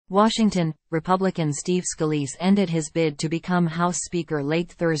Washington, Republican Steve Scalise ended his bid to become House Speaker late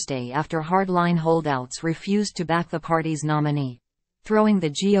Thursday after hardline holdouts refused to back the party's nominee, throwing the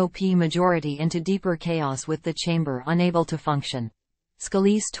GOP majority into deeper chaos with the chamber unable to function.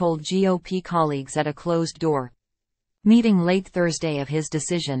 Scalise told GOP colleagues at a closed-door meeting late Thursday of his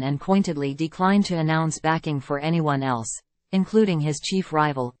decision and pointedly declined to announce backing for anyone else, including his chief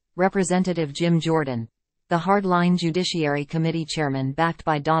rival, Representative Jim Jordan, the hardline Judiciary Committee chairman backed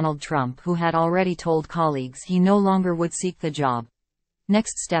by Donald Trump, who had already told colleagues he no longer would seek the job.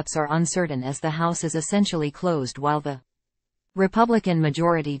 Next steps are uncertain as the House is essentially closed while the Republican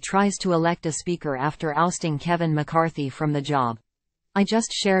majority tries to elect a speaker after ousting Kevin McCarthy from the job. "I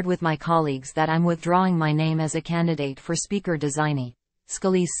just shared with my colleagues that I'm withdrawing my name as a candidate for speaker-designee,"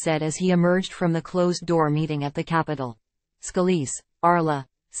 Scalise said as he emerged from the closed-door meeting at the Capitol. Scalise, Arla,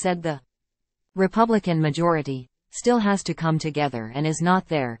 said the Republican majority still has to come together and is not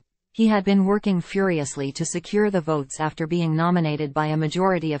there. He had been working furiously to secure the votes after being nominated by a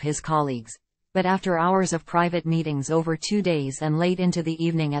majority of his colleagues, but after hours of private meetings over 2 days and late into the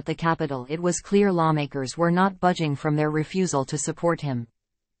evening at the Capitol, it was clear lawmakers were not budging from their refusal to support him.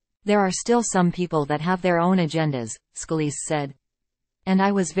 "There are still some people that have their own agendas," Scalise said. "And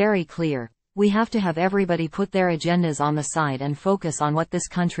I was very clear. We have to have everybody put their agendas on the side and focus on what this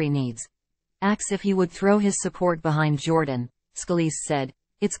country needs." Asks if he would throw his support behind Jordan, Scalise said,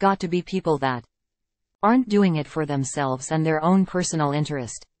 "It's got to be people that aren't doing it for themselves and their own personal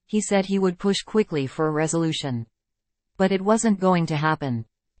interest." He said he would push quickly for a resolution. But it wasn't going to happen.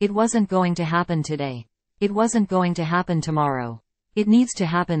 "It wasn't going to happen today. It wasn't going to happen tomorrow. It needs to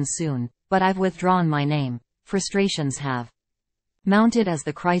happen soon, but I've withdrawn my name." Frustrations have mounted as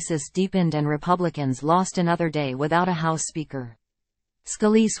the crisis deepened and Republicans lost another day without a House Speaker.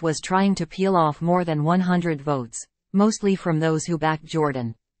 Scalise was trying to peel off more than 100 votes, mostly from those who backed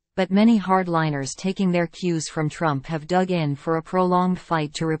Jordan. But many hardliners taking their cues from Trump have dug in for a prolonged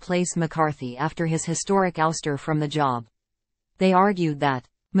fight to replace McCarthy after his historic ouster from the job. They argued that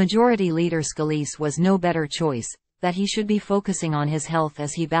Majority Leader Scalise was no better choice, that he should be focusing on his health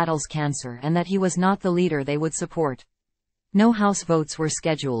as he battles cancer, and that he was not the leader they would support. No House votes were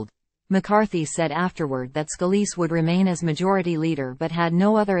scheduled. McCarthy said afterward that Scalise would remain as majority leader but had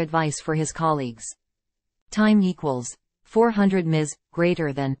no other advice for his colleagues. Time equals 400 Ms.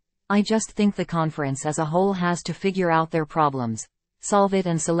 greater than. "I just think the conference as a whole has to figure out their problems, solve it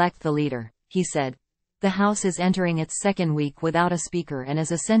and select the leader," he said. The House is entering its second week without a speaker and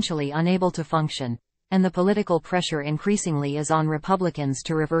is essentially unable to function, and the political pressure increasingly is on Republicans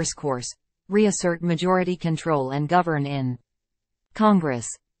to reverse course, reassert majority control and govern in Congress.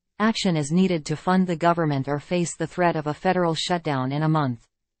 Action is needed to fund the government or face the threat of a federal shutdown in a month.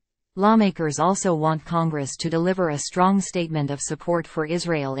 Lawmakers also want Congress to deliver a strong statement of support for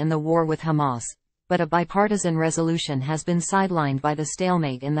Israel in the war with Hamas, but a bipartisan resolution has been sidelined by the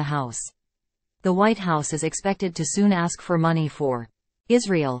stalemate in the House. The White House is expected to soon ask for money for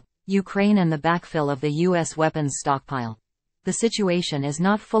Israel, Ukraine and the backfill of the U.S. weapons stockpile. The situation is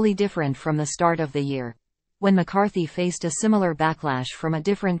not fully different from the start of the year, when McCarthy faced a similar backlash from a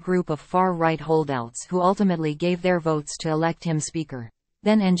different group of far-right holdouts who ultimately gave their votes to elect him Speaker,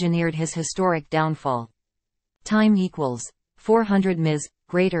 then engineered his historic downfall. Time equals 400 Ms.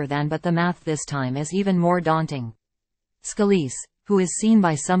 greater than, but the math this time is even more daunting. Scalise, who is seen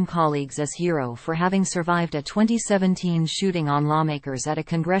by some colleagues as hero for having survived a 2017 shooting on lawmakers at a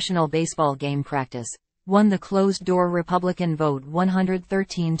congressional baseball game practice, won the closed-door Republican vote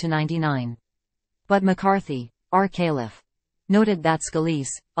 113-99. But McCarthy, R. Caliph, noted that Scalise,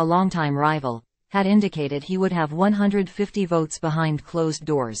 a longtime rival, had indicated he would have 150 votes behind closed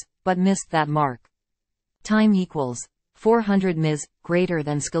doors, but missed that mark. Time equals 400 Ms. greater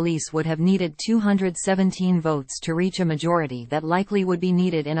than. Scalise would have needed 217 votes to reach a majority that likely would be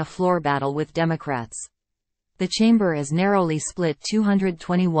needed in a floor battle with Democrats. The chamber is narrowly split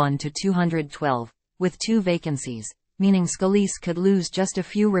 221 to 212, with 2 vacancies, meaning Scalise could lose just a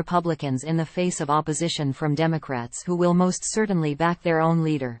few Republicans in the face of opposition from Democrats who will most certainly back their own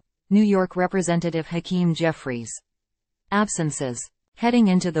leader, New York Representative Hakeem Jeffries. Absences heading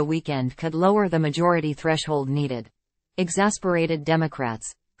into the weekend could lower the majority threshold needed. Exasperated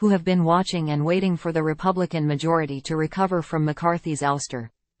Democrats, who have been watching and waiting for the Republican majority to recover from McCarthy's ouster,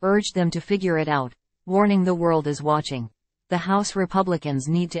 urged them to figure it out, warning the world is watching. The House Republicans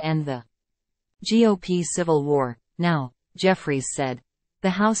need to end the GOP civil war now, Jeffries said.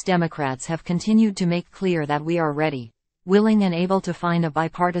 The House Democrats have continued to make clear that we are ready, willing and able to find a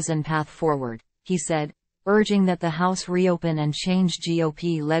bipartisan path forward, he said, urging that the House reopen and change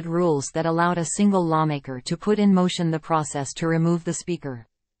GOP-led rules that allowed a single lawmaker to put in motion the process to remove the Speaker.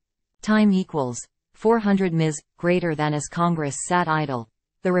 Time equals 400 ms. Greater than. As Congress sat idle,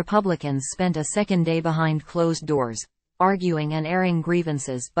 the Republicans spent a second day behind closed doors, arguing and airing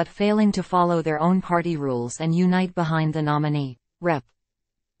grievances but failing to follow their own party rules and unite behind the nominee. Rep.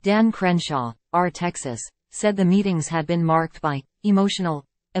 Dan Crenshaw, R. Texas, said the meetings had been marked by emotional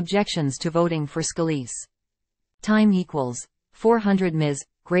objections to voting for Scalise. Time equals 400 ms.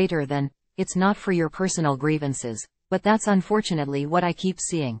 Greater than. It's not for your personal grievances, but that's unfortunately what I keep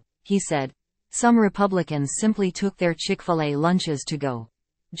seeing, he said. Some Republicans simply took their Chick-fil-A lunches to go.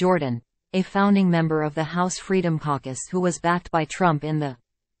 Jordan, a founding member of the House Freedom Caucus who was backed by Trump in the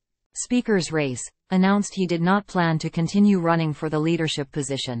speaker's race, announced he did not plan to continue running for the leadership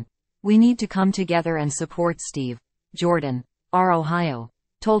position. We need to come together and support Steve. Jordan, R. Ohio,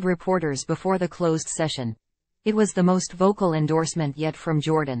 told reporters before the closed session. It was the most vocal endorsement yet from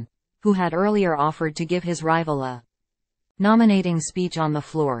Jordan, who had earlier offered to give his rival a nominating speech on the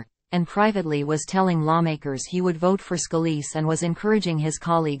floor, and privately was telling lawmakers he would vote for Scalise and was encouraging his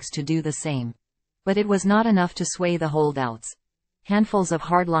colleagues to do the same. But it was not enough to sway the holdouts. Handfuls of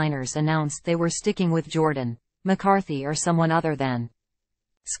hardliners announced they were sticking with Jordan, McCarthy or someone other than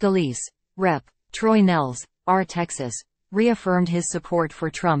Scalise. Rep. Troy Nehls, R. Texas, reaffirmed his support for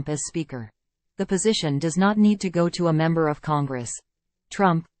Trump as Speaker. The position does not need to go to a member of Congress.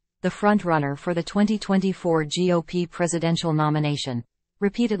 Trump, the frontrunner for the 2024 GOP presidential nomination,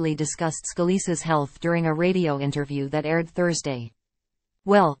 repeatedly discussed Scalise's health during a radio interview that aired Thursday.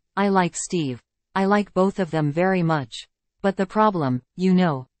 Well, I like Steve. I like both of them very much. But the problem,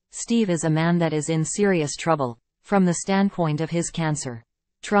 Steve is a man that is in serious trouble, from the standpoint of his cancer,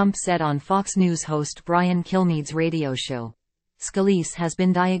 Trump said on Fox News host Brian Kilmeade's radio show. Scalise has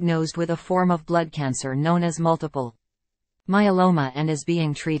been diagnosed with a form of blood cancer known as multiple myeloma and is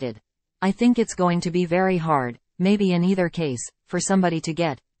being treated. I think it's going to be very hard, maybe in either case, for somebody to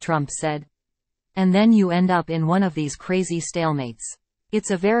get, Trump said. And then you end up in one of these crazy stalemates.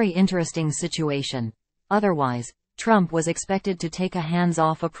 It's a very interesting situation. Otherwise, Trump was expected to take a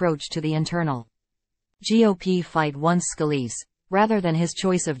hands-off approach to the internal GOP fight once Scalise, rather than his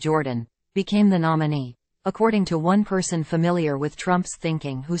choice of Jordan, became the nominee, according to one person familiar with Trump's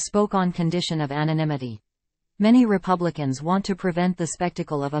thinking who spoke on condition of anonymity. Many Republicans want to prevent the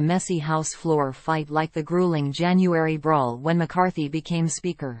spectacle of a messy House floor fight like the grueling January brawl when McCarthy became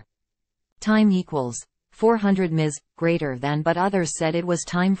Speaker. Time equals 400 ms. Greater than. But others said it was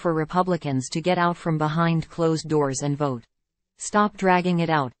time for Republicans to get out from behind closed doors and vote. Stop dragging it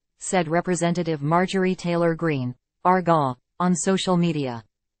out, said Representative Marjorie Taylor Greene, Arkansas, on social media.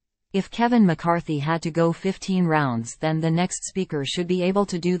 If Kevin McCarthy had to go 15 rounds, then the next speaker should be able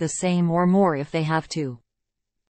to do the same or more if they have to.